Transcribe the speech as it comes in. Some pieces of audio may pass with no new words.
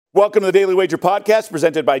Welcome to the Daily Wager podcast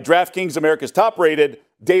presented by DraftKings, America's top-rated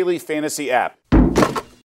daily fantasy app.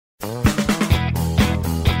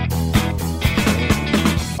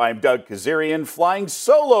 I'm Doug Kazarian, flying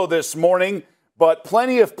solo this morning, but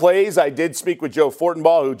plenty of plays. I did speak with Joe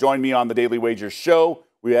Fortenbaugh, who joined me on the Daily Wager show.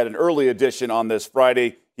 We had an early edition on this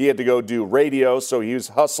Friday. He had to go do radio, so he was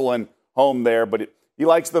hustling home there. But he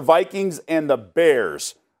likes the Vikings and the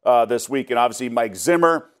Bears this week. And obviously Mike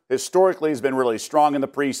Zimmer historically has been really strong in the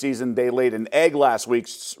preseason. They laid an egg last week,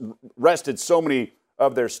 rested so many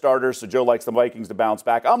of their starters, so Joe likes the Vikings to bounce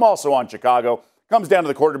back. I'm also on Chicago. Comes down to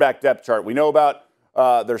the quarterback depth chart. We know about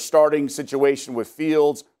their starting situation with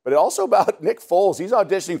Fields, but also about Nick Foles. He's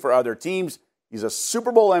auditioning for other teams. He's a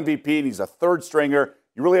Super Bowl MVP, and he's a third stringer.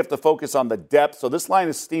 You really have to focus on the depth. So this line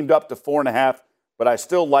is steamed up to 4.5, but I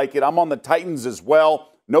still like it. I'm on the Titans as well.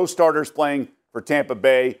 No starters playing for Tampa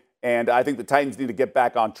Bay. And I think the Titans need to get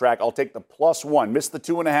back on track. I'll take the +1. Missed the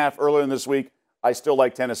 2.5 earlier in this week. I still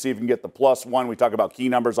like Tennessee if you can get the +1. We talk about key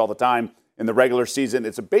numbers all the time in the regular season.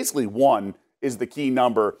 It's basically 1 is the key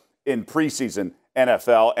number in preseason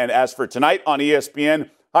NFL. And as for tonight on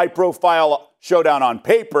ESPN, high-profile showdown on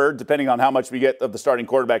paper, depending on how much we get of the starting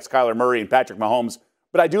quarterbacks, Kyler Murray and Patrick Mahomes.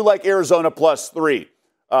 But I do like Arizona +3.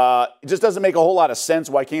 It just doesn't make a whole lot of sense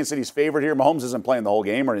why Kansas City's favored here. Mahomes isn't playing the whole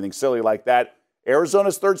game or anything silly like that.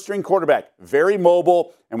 Arizona's third-string quarterback, very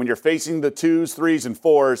mobile, and when you're facing the 2s, 3s, and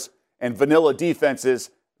 4s and vanilla defenses,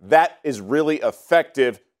 that is really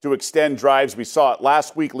effective to extend drives. We saw it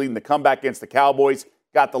last week leading the comeback against the Cowboys,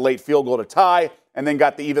 got the late field goal to tie, and then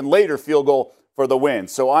got the even later field goal for the win.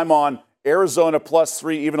 So I'm on Arizona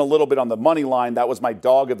 +3, even a little bit on the money line. That was my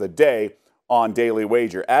dog of the day on Daily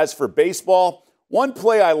Wager. As for baseball, one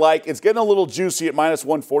play I like, it's getting a little juicy at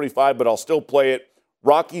 -145, but I'll still play it.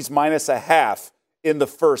 Rockies -0.5 in the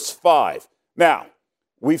first 5. Now,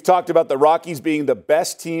 we've talked about the Rockies being the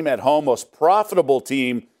best team at home, most profitable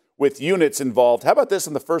team with units involved. How about this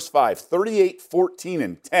in the first 5? 38, 14,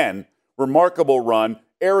 and 10. Remarkable run.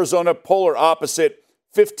 Arizona, polar opposite,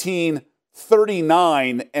 15,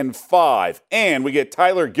 39, and 5. And we get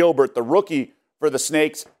Tyler Gilbert, the rookie for the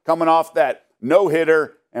Snakes, coming off that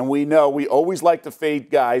no-hitter. And we know we always like to fade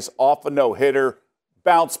guys off a no-hitter.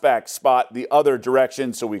 Bounce back spot the other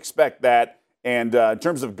direction, so we expect that. And in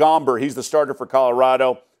terms of Gomber, he's the starter for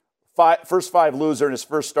Colorado. First 5 loser in his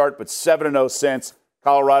first start, but 7-0 since.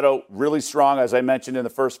 Colorado really strong, as I mentioned, in the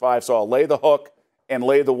first 5, so I'll lay the hook and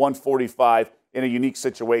lay the 145 in a unique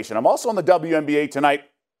situation. I'm also on the WNBA tonight.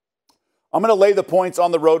 I'm going to lay the points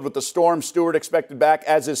on the road with the Storm. Stewart expected back,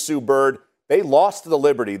 as is Sue Bird. They lost to the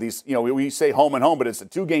Liberty. These, we say home and home, but it's a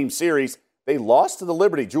 2-game series. They lost to the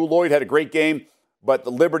Liberty. Jewel Lloyd had a great game, but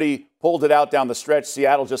the Liberty pulled it out down the stretch.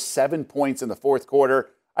 Seattle just 7 points in the fourth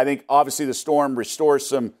quarter. I think, obviously, the Storm restores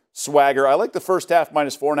some swagger. I like the first half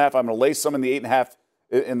 -4.5. I'm going to lay some in the 8.5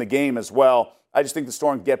 in the game as well. I just think the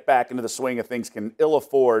Storm get back into the swing of things, can ill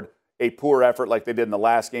afford a poor effort like they did in the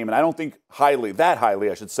last game. And I don't think that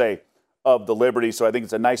highly, I should say, of the Liberty. So I think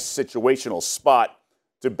it's a nice situational spot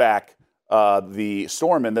to back the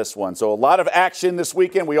Storm in this one. So a lot of action this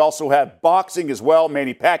weekend. We also have boxing as well.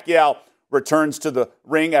 Manny Pacquiao returns to the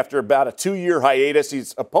ring after about a 2-year hiatus.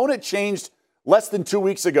 His opponent changed less than 2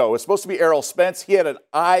 weeks ago. It was supposed to be Errol Spence. He had an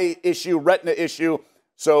eye issue, retina issue.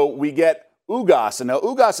 So we get Ugas. And now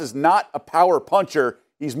Ugas is not a power puncher.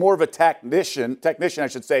 He's more of a technician, I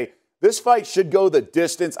should say. This fight should go the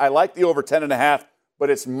distance. I like the over 10.5, but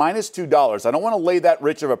it's -$2. I don't want to lay that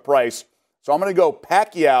rich of a price. So I'm going to go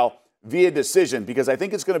Pacquiao via decision because I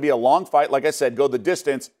think it's going to be a long fight. Like I said, go the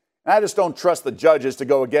distance. And I just don't trust the judges to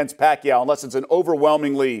go against Pacquiao unless it's an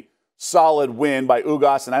overwhelmingly solid win by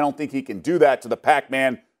Ugas, and I don't think he can do that to the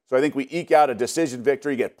Pac-Man. So I think we eke out a decision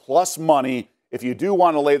victory, get plus money. If you do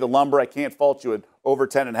want to lay the lumber, I can't fault you at over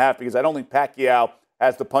 10.5 because I don't think Pacquiao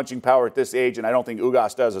has the punching power at this age, and I don't think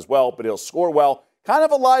Ugas does as well, but he'll score well. Kind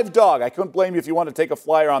of a live dog. I couldn't blame you if you want to take a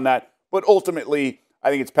flyer on that, but ultimately,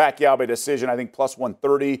 I think it's Pacquiao by decision. I think plus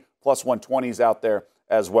 130, plus 120 is out there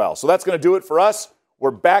as well. So that's going to do it for us. We're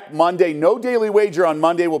back Monday. No Daily Wager on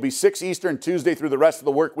Monday. We'll be 6 Eastern Tuesday through the rest of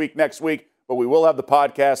the work week next week. But we will have the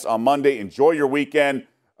podcast on Monday. Enjoy your weekend.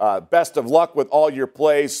 Best of luck with all your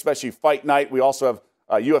plays, especially Fight Night. We also have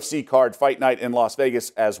a UFC card Fight Night in Las Vegas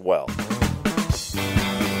as well.